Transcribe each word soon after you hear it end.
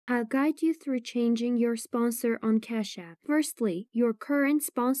I'll guide you through changing your sponsor on Cash App. Firstly, your current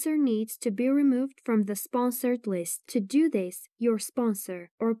sponsor needs to be removed from the sponsored list. To do this, your sponsor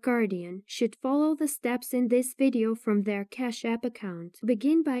or guardian should follow the steps in this video from their Cash App account.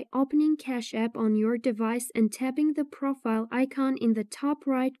 Begin by opening Cash App on your device and tapping the profile icon in the top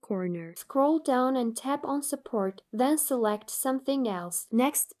right corner. Scroll down and tap on Support, then select something else.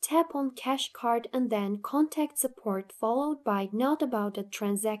 Next, tap on Cash Card and then Contact Support followed by Not About a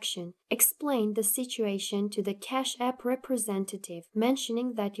Transaction. Explain the situation to the Cash App representative,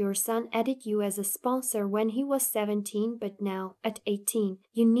 mentioning that your son added you as a sponsor when he was 17 but now, at 18,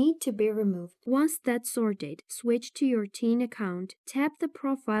 you need to be removed. Once that's sorted, switch to your teen account, tap the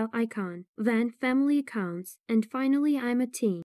profile icon, then Family Accounts, and finally I'm a teen.